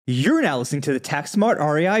You're now listening to the Tax Smart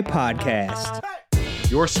REI podcast.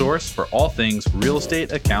 Your source for all things real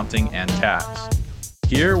estate, accounting, and tax.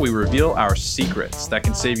 Here we reveal our secrets that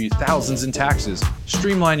can save you thousands in taxes,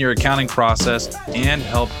 streamline your accounting process, and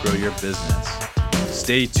help grow your business.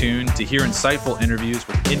 Stay tuned to hear insightful interviews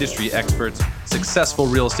with industry experts, successful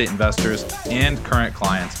real estate investors, and current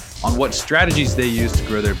clients on what strategies they use to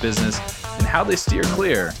grow their business and how they steer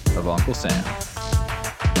clear of Uncle Sam.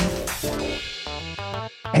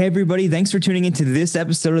 Hey everybody, thanks for tuning into this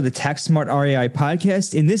episode of the Tax Smart REI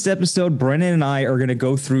podcast. In this episode, Brennan and I are going to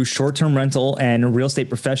go through short-term rental and real estate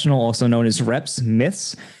professional, also known as REPS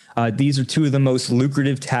myths. These are two of the most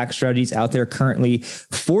lucrative tax strategies out there currently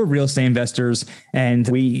for real estate investors, and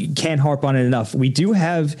we can't harp on it enough. We do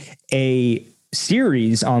have a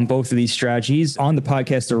series on both of these strategies on the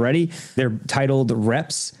podcast already. They're titled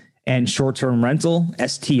REPS and short-term rental,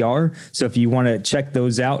 STR. So if you want to check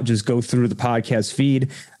those out, just go through the podcast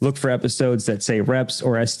feed, look for episodes that say REPS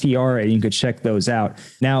or STR, and you could check those out.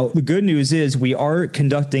 Now, the good news is we are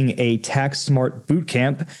conducting a Tax Smart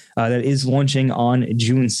Bootcamp that is launching on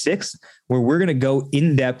June 6th, where we're going to go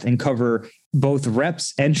in depth and cover both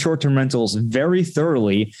REPS and short-term rentals very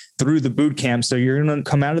thoroughly through the bootcamp. So you're going to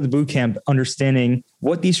come out of the bootcamp understanding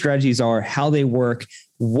what these strategies are, how they work,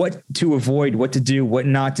 what to avoid, what to do, what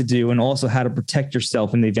not to do, and also how to protect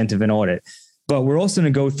yourself in the event of an audit. But we're also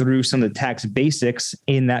going to go through some of the tax basics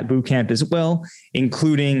in that bootcamp as well,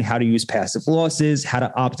 including how to use passive losses, how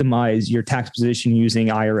to optimize your tax position using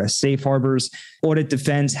IRS safe harbors, audit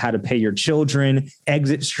defense, how to pay your children,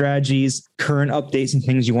 exit strategies, current updates and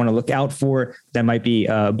things you want to look out for that might be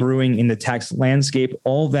brewing in the tax landscape.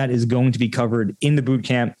 All of that is going to be covered in the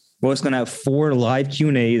bootcamp. We're also going to have 4 live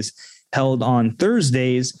Q&As held on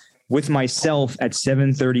Thursdays with myself at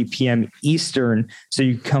 7:30 p.m. Eastern. So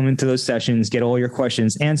you come into those sessions, get all your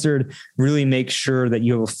questions answered, really make sure that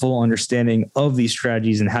you have a full understanding of these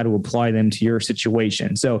strategies and how to apply them to your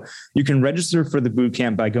situation. So you can register for the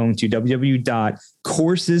bootcamp by going to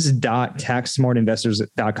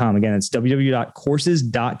www.courses.taxsmartinvestors.com. Again, it's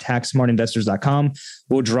www.courses.taxsmartinvestors.com.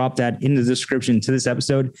 We'll drop that in the description to this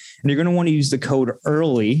episode. And you're going to want to use the code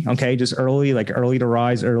EARLY, okay? Just early, like early to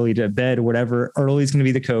rise, early to bed, whatever. Early is going to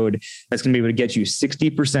be the code that's going to be able to get you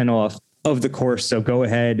 60% off of the course. So go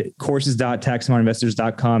ahead,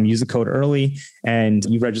 courses.taxsmartinvestors.com, use the code EARLY, and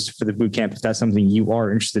you register for the bootcamp if that's something you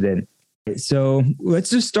are interested in. So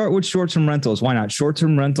let's just start with short-term rentals. Why not?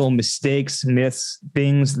 Short-term rental mistakes, myths,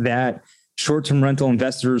 things that short-term rental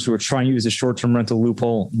investors who are trying to use a short-term rental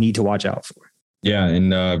loophole need to watch out for. Yeah,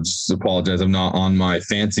 and just apologize, I'm not on my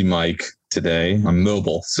fancy mic today. I'm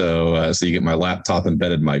mobile, so you get my laptop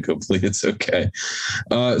embedded mic. Hopefully it's okay.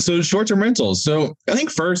 So short-term rentals. So I think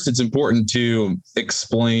first it's important to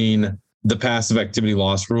explain the passive activity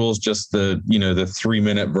loss rules, just the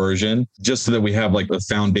 3-minute version, just so that we have like a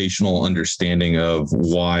foundational understanding of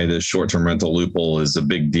why the short-term rental loophole is a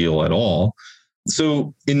big deal at all.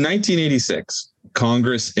 So in 1986,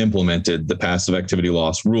 Congress implemented the passive activity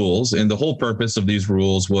loss rules. And the whole purpose of these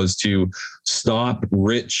rules was to stop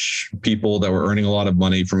rich people that were earning a lot of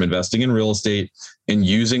money from investing in real estate and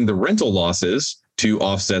using the rental losses to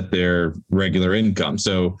offset their regular income.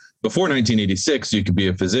 So before 1986, you could be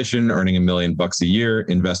a physician earning $1 million a year,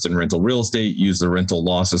 invest in rental real estate, use the rental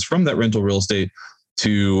losses from that rental real estate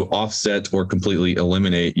to offset or completely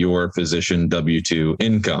eliminate your physician W-2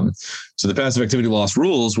 income. So the passive activity loss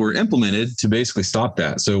rules were implemented to basically stop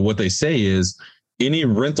that. So what they say is any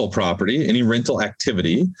rental property, any rental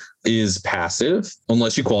activity is passive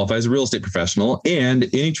unless you qualify as a real estate professional, and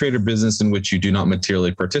any trade or business in which you do not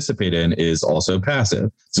materially participate in is also passive.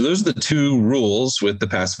 So those are the 2 rules with the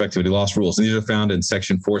passive activity loss rules. And these are found in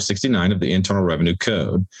section 469 of the Internal Revenue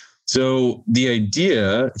Code. So the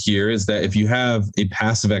idea here is that if you have a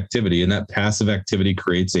passive activity and that passive activity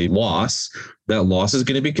creates a loss, that loss is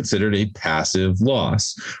going to be considered a passive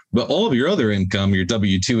loss. But all of your other income, your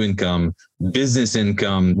W-2 income, business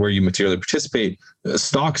income, where you materially participate,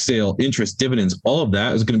 stock sale, interest, dividends, all of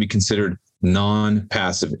that is going to be considered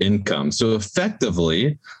non-passive income. So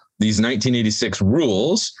effectively, these 1986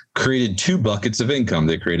 rules created 2 buckets of income.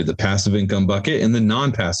 They created the passive income bucket and the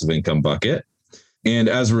non-passive income bucket. And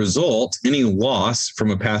as a result, any loss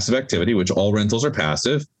from a passive activity, which all rentals are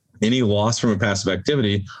passive, any loss from a passive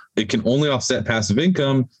activity, it can only offset passive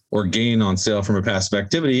income or gain on sale from a passive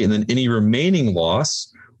activity. And then any remaining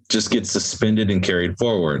loss just gets suspended and carried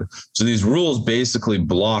forward. So these rules basically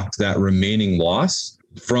blocked that remaining loss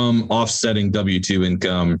from offsetting W-2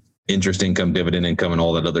 income, interest income, dividend income, and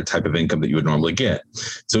all that other type of income that you would normally get.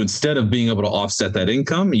 So instead of being able to offset that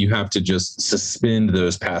income, you have to just suspend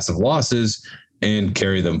those passive losses and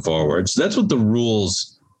carry them forward. So that's what the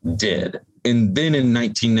rules did. And then in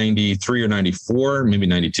 1993 or 94, maybe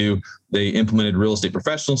 92, they implemented real estate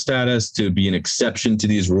professional status to be an exception to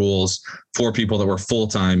these rules for people that were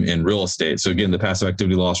full-time in real estate. So again, the passive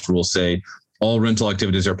activity loss rules say all rental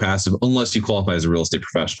activities are passive unless you qualify as a real estate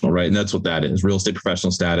professional, right? And that's what that is. Real estate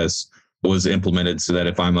professional status was implemented so that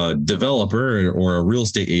if I'm a developer or a real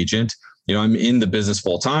estate agent, I'm in the business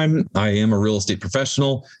full time. I am a real estate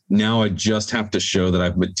professional. Now I just have to show that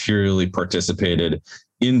I've materially participated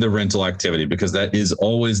in the rental activity, because that is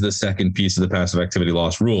always the second piece of the passive activity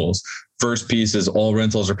loss rules. First piece is all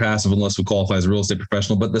rentals are passive unless we qualify as a real estate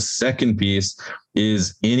professional. But the second piece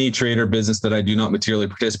is any trade or business that I do not materially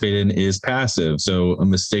participate in is passive. So a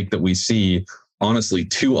mistake that we see honestly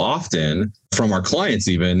too often from our clients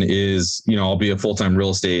even is, I'll be a full-time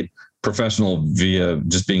real estate professional via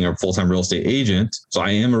just being a full-time real estate agent. So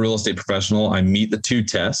I am a real estate professional. I meet the two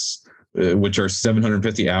tests, which are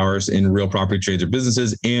 750 hours in real property trades or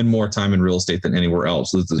businesses and more time in real estate than anywhere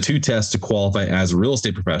else. So it's the two tests to qualify as a real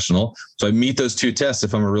estate professional. So I meet those two tests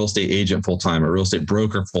if I'm a real estate agent full-time, a real estate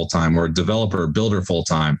broker full-time, or a developer, builder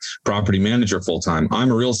full-time, property manager full-time.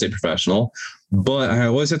 I'm a real estate professional, but I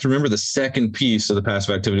always have to remember the second piece of the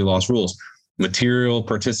passive activity loss rules: material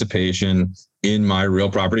participation in my real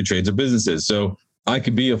property trades or businesses. So I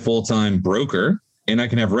could be a full-time broker and I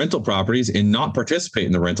can have rental properties and not participate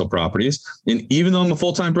in the rental properties. And even though I'm a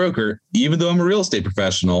full-time broker, even though I'm a real estate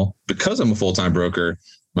professional, because I'm a full-time broker,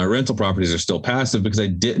 my rental properties are still passive because I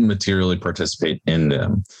didn't materially participate in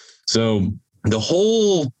them. So the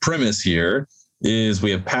whole premise here is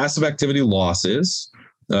we have passive activity losses,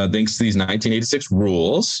 thanks to these 1986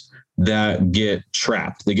 rules, that get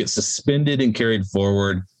trapped. They get suspended and carried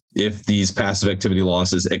forward if these passive activity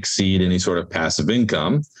losses exceed any sort of passive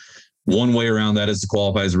income. One way around that is to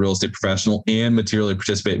qualify as a real estate professional and materially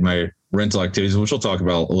participate in my rental activities, which we'll talk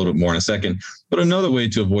about a little bit more in a second. But another way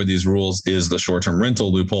to avoid these rules is the short-term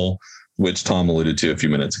rental loophole, which Tom alluded to a few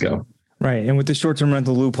minutes ago. Right. And with the short-term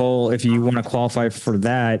rental loophole, if you want to qualify for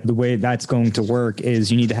that, the way that's going to work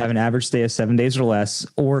is you need to have an average stay of 7 days or less,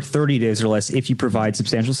 or 30 days or less if you provide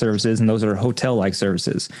substantial services, and those are hotel-like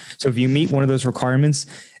services. So if you meet one of those requirements,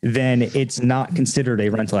 then it's not considered a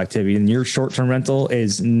rental activity. And your short-term rental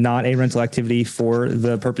is not a rental activity for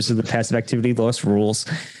the purpose of the passive activity loss rules,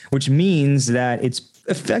 which means that it's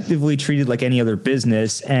effectively treated like any other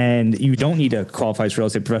business, and you don't need to qualify as real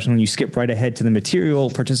estate professional. You skip right ahead to the material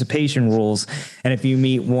participation rules. And if you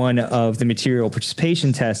meet one of the material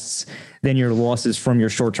participation tests, then your losses from your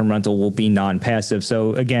short-term rental will be non-passive.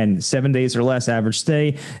 So again, 7 days or less average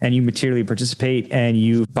stay, and you materially participate and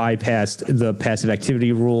you bypassed the passive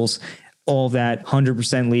activity rules. All that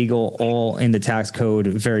 100% legal, all in the tax code,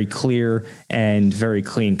 very clear and very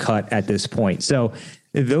clean cut at this point. So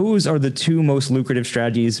those are the two most lucrative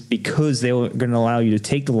strategies because they're going to allow you to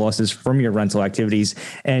take the losses from your rental activities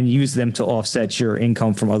and use them to offset your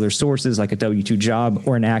income from other sources like a W-2 job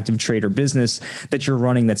or an active trade or business that you're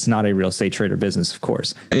running that's not a real estate trade or business, of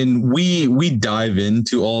course. And we dive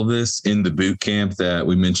into all this in the boot camp that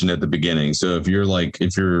we mentioned at the beginning. So if you're like,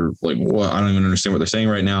 well, I don't even understand what they're saying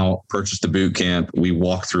right now, purchase the boot camp. We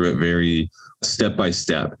walk through it very step by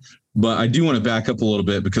step. But I do want to back up a little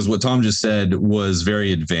bit because what Tom just said was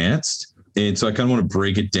very advanced. And so I kind of want to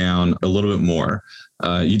break it down a little bit more.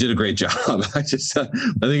 You did a great job. I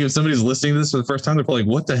think if somebody's listening to this for the first time, they're probably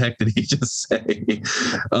like, what the heck did he just say?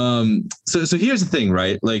 So here's the thing,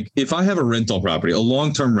 right? Like if I have a rental property, a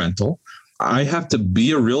long-term rental, I have to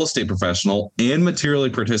be a real estate professional and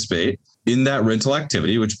materially participate in that rental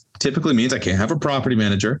activity, which typically means I can't have a property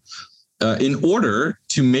manager in order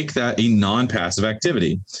to make that a non-passive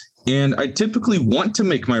activity. And I typically want to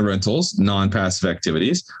make my rentals non-passive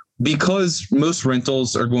activities because most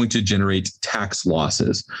rentals are going to generate tax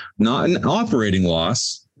losses, not an operating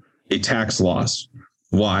loss, a tax loss.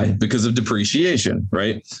 Why? Because of depreciation,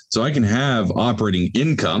 right? So I can have operating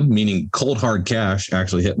income, meaning cold hard cash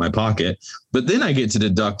actually hit my pocket, but then I get to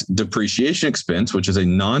deduct depreciation expense, which is a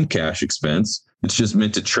non-cash expense. It's just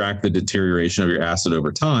meant to track the deterioration of your asset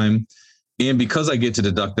over time. And because I get to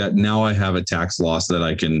deduct that, now I have a tax loss that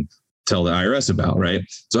I can tell the IRS about, right?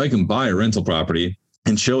 So I can buy a rental property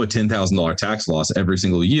and show a $10,000 tax loss every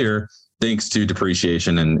single year, thanks to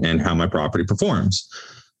depreciation and how my property performs.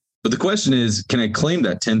 But the question is, can I claim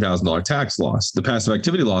that $10,000 tax loss? The passive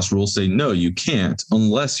activity loss rules say, no, you can't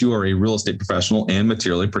unless you are a real estate professional and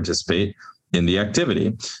materially participate in the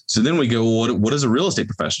activity. So then we go, what is a real estate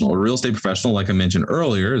professional? A real estate professional, like I mentioned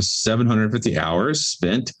earlier, is 750 hours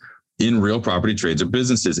spent in real property trades or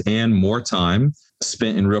businesses and more time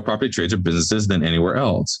spent in real property trades or businesses than anywhere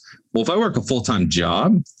else. Well, if I work a full-time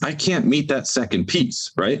job, I can't meet that second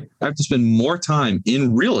piece, right? I have to spend more time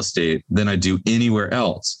in real estate than I do anywhere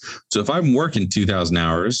else. So if I'm working 2,000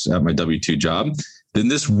 hours at my W-2 job, then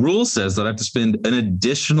this rule says that I have to spend an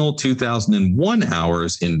additional 2,001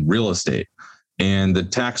 hours in real estate. And the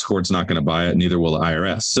tax court's not going to buy it, neither will the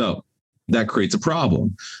IRS. So that creates a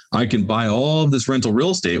problem. I can buy all of this rental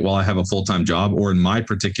real estate while I have a full-time job, or in my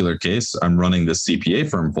particular case, I'm running this CPA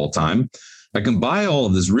firm full-time. I can buy all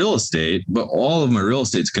of this real estate, but all of my real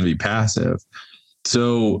estate is going to be passive.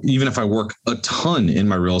 So even if I work a ton in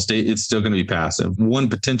my real estate, it's still going to be passive. One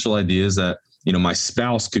potential idea is that, my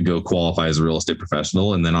spouse could go qualify as a real estate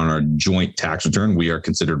professional. And then on our joint tax return, we are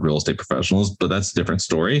considered real estate professionals, but that's a different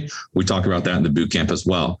story. We talk about that in the boot camp as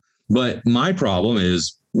well. But my problem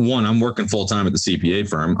is, one, I'm working full time at the CPA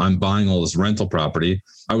firm. I'm buying all this rental property.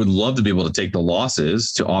 I would love to be able to take the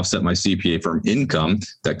losses to offset my CPA firm income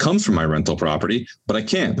that comes from my rental property, but I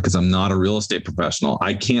can't because I'm not a real estate professional.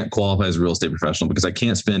 I can't qualify as a real estate professional because I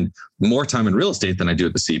can't spend more time in real estate than I do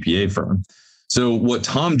at the CPA firm. So what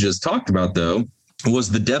Tom just talked about, though, was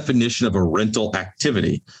the definition of a rental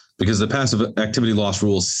activity, because the passive activity loss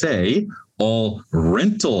rules say all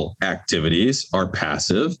rental activities are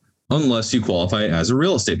passive unless you qualify as a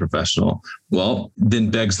real estate professional. Well, then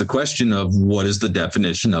begs the question of what is the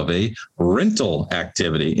definition of a rental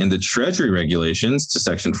activity? And the Treasury regulations to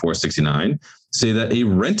Section 469 say that a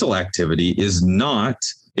rental activity is not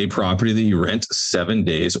a property that you rent 7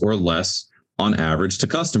 days or less on average to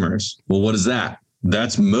customers. Well, what is that?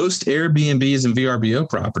 That's most Airbnbs and VRBO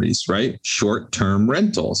properties, right? Short-term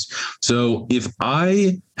rentals. So if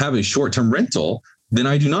I have a short-term rental, then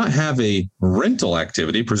I do not have a rental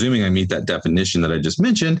activity, presuming I meet that definition that I just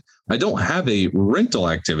mentioned. I don't have a rental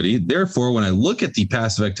activity. Therefore, when I look at the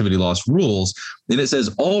passive activity loss rules, then it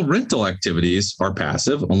says all rental activities are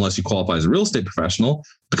passive unless you qualify as a real estate professional.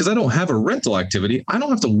 Because I don't have a rental activity, I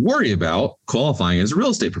don't have to worry about qualifying as a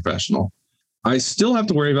real estate professional. I still have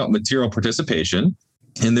to worry about material participation.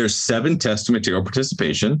 And there's 7 tests to material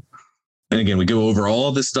participation. And again, we go over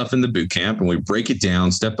all this stuff in the boot camp and we break it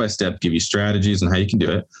down step by step, give you strategies on how you can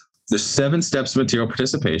do it. There's 7 steps to material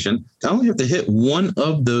participation. I only have to hit one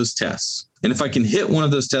of those tests. And if I can hit one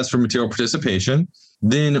of those tests for material participation,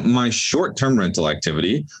 then my short-term rental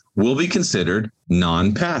activity will be considered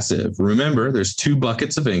non-passive. Remember, there's 2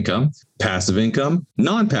 buckets of income: passive income,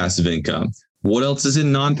 non-passive income. What else is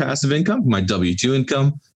in non-passive income? My W-2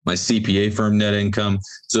 income, my CPA firm net income.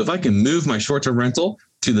 So if I can move my short-term rental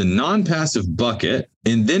to the non-passive bucket,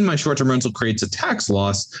 and then my short-term rental creates a tax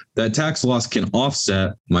loss, that tax loss can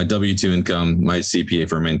offset my W-2 income, my CPA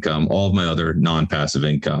firm income, all of my other non-passive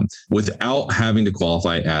income without having to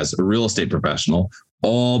qualify as a real estate professional,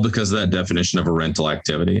 all because of that definition of a rental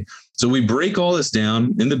activity. So we break all this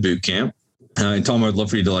down in the boot camp. And Tom, I'd love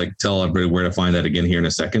for you to tell everybody where to find that again here in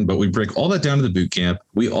a second, but we break all that down to the boot camp.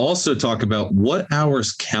 We also talk about what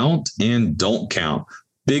hours count and don't count.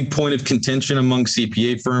 Big point of contention among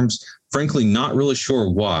CPA firms. Frankly, not really sure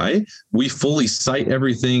why. We fully cite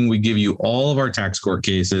everything. We give you all of our tax court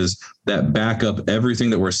cases that back up everything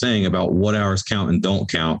that we're saying about what hours count and don't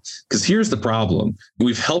count. Because here's the problem.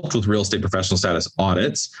 We've helped with real estate professional status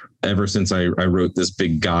audits ever since I wrote this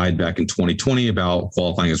big guide back in 2020 about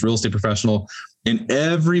qualifying as real estate professional. And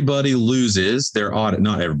everybody loses their audit.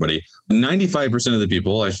 Not everybody. 95% of the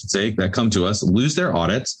people, I should say, that come to us lose their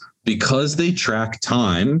audits because they track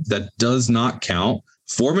time that does not count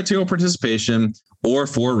for material participation or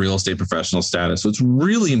for real estate professional status. So it's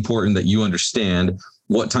really important that you understand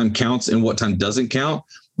what time counts and what time doesn't count.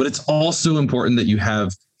 But it's also important that you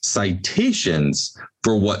have citations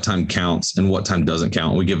for what time counts and what time doesn't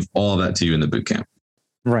count. We give all of that to you in the bootcamp.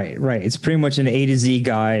 Right. It's pretty much an A to Z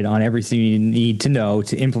guide on everything you need to know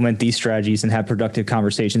to implement these strategies and have productive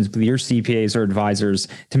conversations with your CPAs or advisors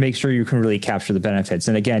to make sure you can really capture the benefits.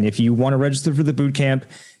 And again, if you want to register for the bootcamp,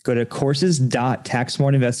 go to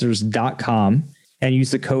courses.taxsmartinvestors.com and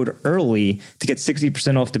use the code EARLY to get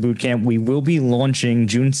 60% off the bootcamp. We will be launching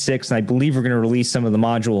June 6th. And I believe we're going to release some of the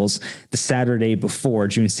modules the Saturday before.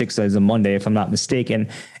 June 6th is a Monday, if I'm not mistaken.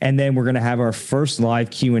 And then we're going to have our first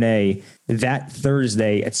live Q&A that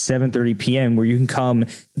Thursday at 7:30 p.m. where you can come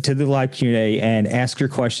to the live Q&A and ask your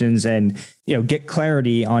questions and get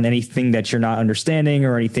clarity on anything that you're not understanding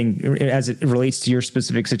or anything as it relates to your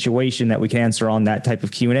specific situation that we can answer on that type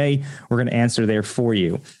of Q&A. We're going to answer there for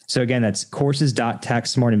you. So again, that's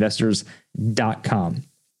courses.taxsmartinvestors.com.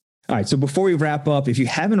 All right. So before we wrap up, if you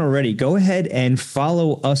haven't already, go ahead and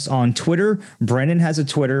follow us on Twitter. Brennan has a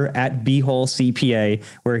Twitter at BHoleCPA,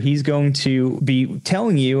 where he's going to be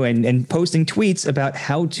telling you and posting tweets about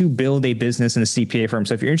how to build a business in a CPA firm.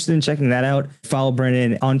 So if you're interested in checking that out, follow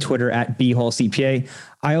Brennan on Twitter at BHoleCPA.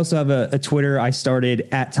 I also have a Twitter I started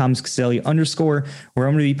at @ThomasCaselli_, where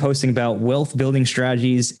I'm going to be posting about wealth building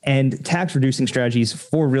strategies and tax reducing strategies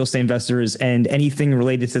for real estate investors, and anything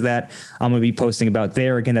related to that I'm going to be posting about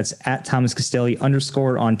there. Again, that's at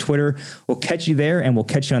 @ThomasCaselli_ on Twitter. We'll catch you there, and we'll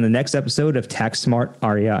catch you on the next episode of Tax Smart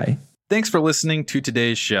REI. Thanks for listening to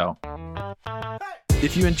today's show.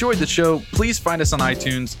 If you enjoyed the show, please find us on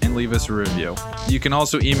iTunes and leave us a review. You can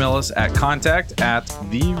also email us at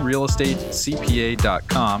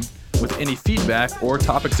contact@therealestatecpa.com with any feedback or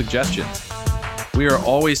topic suggestions. We are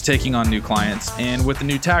always taking on new clients, and with the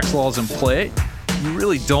new tax laws in play, you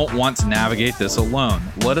really don't want to navigate this alone.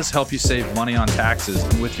 Let us help you save money on taxes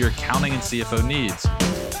and with your accounting and CFO needs.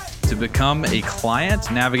 To become a client,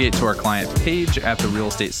 navigate to our client page at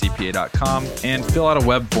therealestatecpa.com and fill out a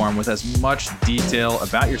web form with as much detail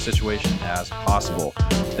about your situation as possible.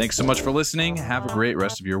 Thanks so much for listening. Have a great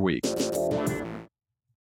rest of your week.